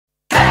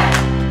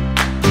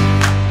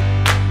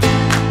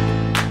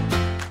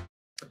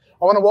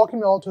I want to welcome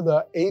you all to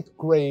the 8th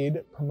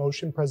grade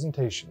promotion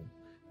presentation.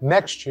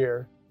 Next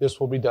year, this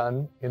will be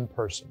done in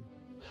person.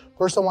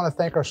 First, I want to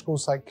thank our school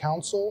site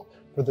council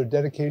for their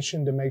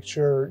dedication to make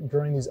sure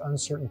during these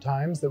uncertain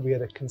times that we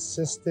had a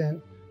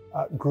consistent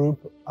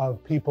group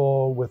of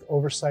people with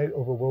oversight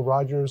over Will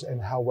Rogers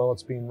and how well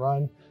it's being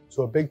run.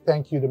 So a big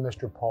thank you to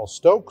Mr. Paul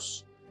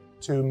Stokes,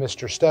 to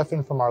Mr.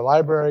 Steffen from our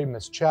library,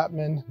 Ms.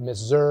 Chapman, Ms.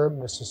 Zur,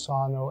 Ms.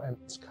 Asano, and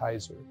Ms.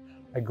 Kaiser.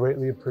 I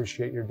greatly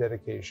appreciate your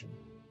dedication.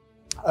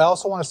 I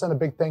also want to send a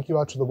big thank you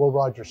out to the Will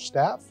Rogers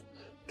staff.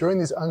 During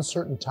these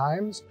uncertain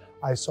times,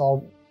 I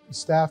saw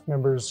staff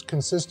members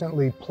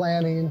consistently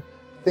planning,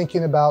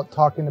 thinking about,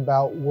 talking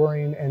about,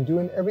 worrying, and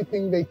doing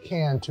everything they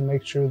can to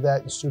make sure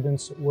that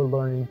students were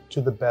learning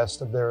to the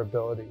best of their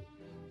ability.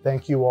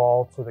 Thank you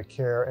all for the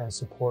care and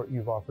support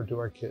you've offered to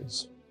our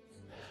kids.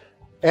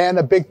 And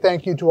a big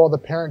thank you to all the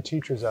parent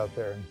teachers out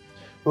there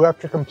who,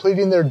 after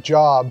completing their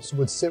jobs,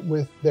 would sit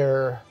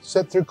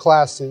through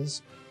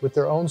classes with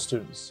their own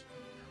students.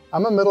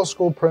 I'm a middle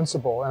school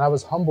principal, and I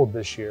was humbled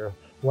this year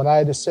when I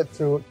had to sit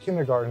through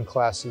kindergarten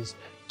classes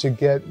to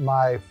get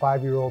my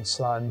 5-year-old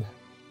son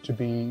to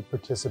be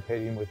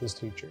participating with his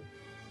teacher.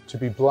 To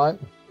be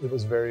blunt, it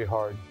was very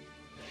hard.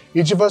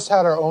 Each of us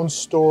had our own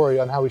story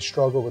on how we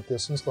struggle with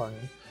distance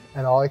learning,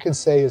 and all I can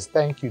say is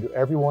thank you to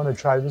everyone who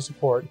tried to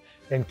support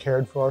and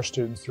cared for our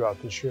students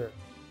throughout this year.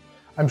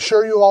 I'm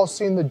sure you've all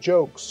seen the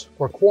jokes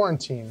for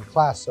quarantine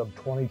class of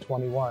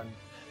 2021.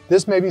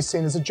 This may be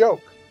seen as a joke,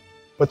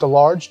 but the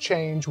large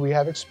change we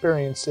have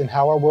experienced in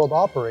how our world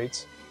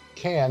operates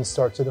can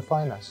start to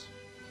define us.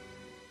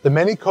 The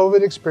many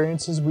COVID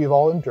experiences we've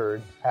all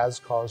endured has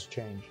caused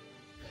change.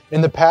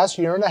 In the past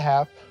year and a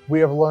half, we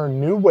have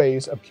learned new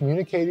ways of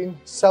communicating,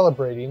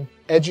 celebrating,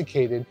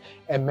 educating,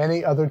 and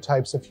many other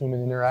types of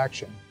human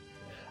interaction.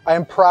 I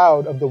am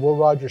proud of the Will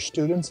Rogers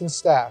students and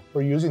staff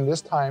for using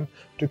this time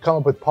to come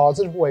up with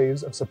positive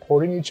ways of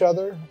supporting each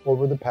other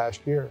over the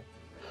past year.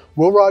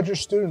 Will Rogers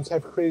students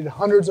have created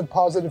hundreds of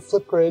positive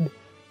Flipgrid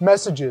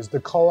messages to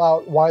call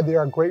out why they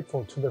are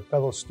grateful to their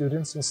fellow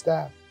students and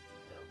staff.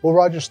 Will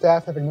Rogers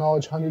staff have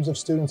acknowledged hundreds of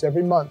students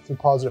every month through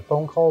positive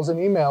phone calls and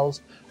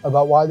emails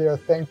about why they are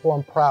thankful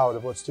and proud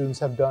of what students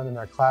have done in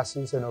their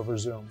classes and over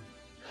Zoom.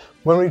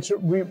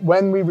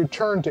 When we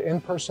return to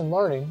in-person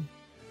learning,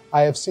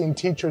 I have seen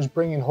teachers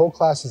bringing whole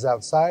classes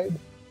outside.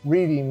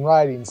 Reading,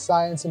 writing,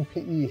 science, and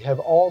PE have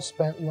all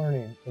spent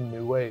learning in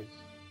new ways.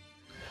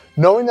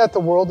 Knowing that the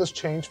world has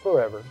changed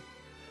forever,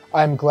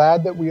 I am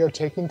glad that we are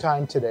taking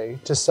time today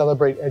to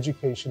celebrate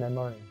education and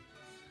learning.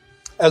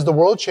 As the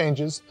world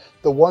changes,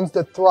 the ones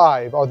that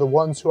thrive are the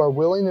ones who are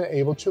willing and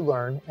able to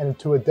learn and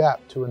to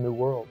adapt to a new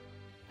world.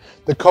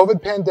 The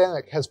COVID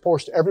pandemic has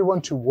forced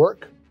everyone to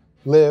work,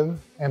 live,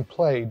 and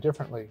play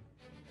differently.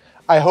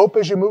 I hope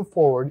as you move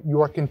forward, you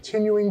are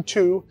continuing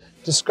to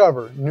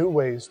discover new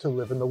ways to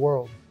live in the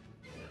world.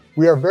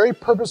 We are very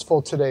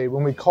purposeful today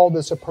when we call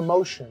this a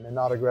promotion and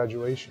not a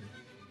graduation.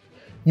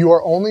 You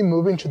are only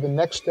moving to the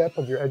next step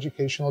of your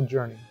educational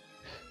journey.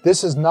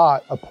 This is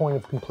not a point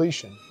of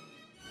completion.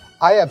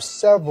 I have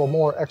several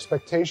more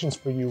expectations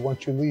for you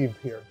once you leave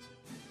here.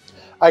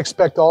 I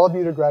expect all of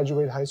you to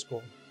graduate high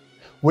school,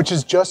 which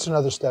is just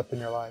another step in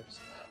your lives.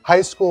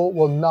 High school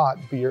will not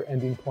be your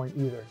ending point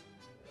either.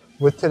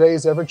 With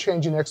today's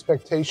ever-changing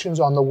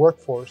expectations on the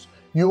workforce,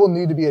 you will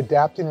need to be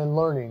adapting and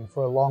learning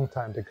for a long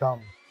time to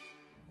come.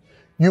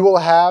 You will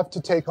have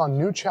to take on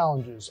new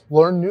challenges,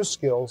 learn new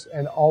skills,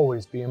 and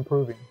always be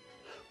improving.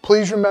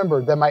 Please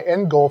remember that my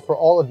end goal for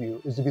all of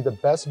you is to be the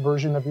best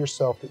version of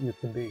yourself that you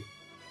can be.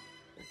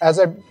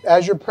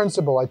 As your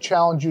principal, I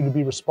challenge you to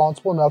be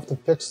responsible enough to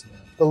fix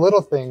the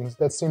little things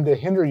that seem to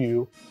hinder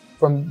you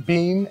from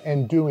being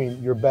and doing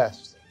your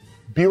best.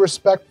 Be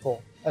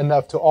respectful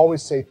enough to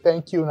always say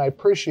thank you, and I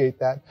appreciate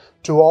that,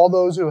 to all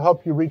those who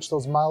help you reach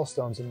those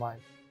milestones in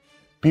life.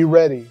 Be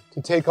ready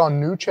to take on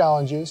new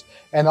challenges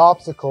and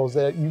obstacles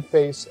that you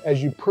face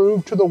as you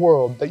prove to the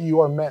world that you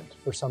are meant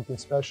for something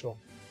special.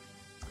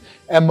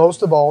 And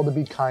most of all, to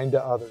be kind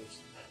to others.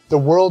 The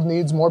world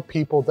needs more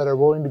people that are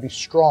willing to be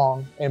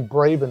strong and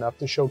brave enough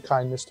to show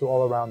kindness to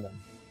all around them.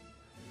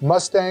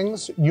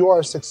 Mustangs, you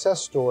are a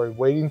success story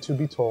waiting to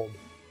be told.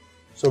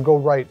 So go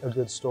write a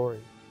good story.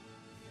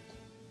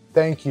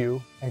 Thank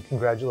you and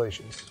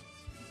congratulations.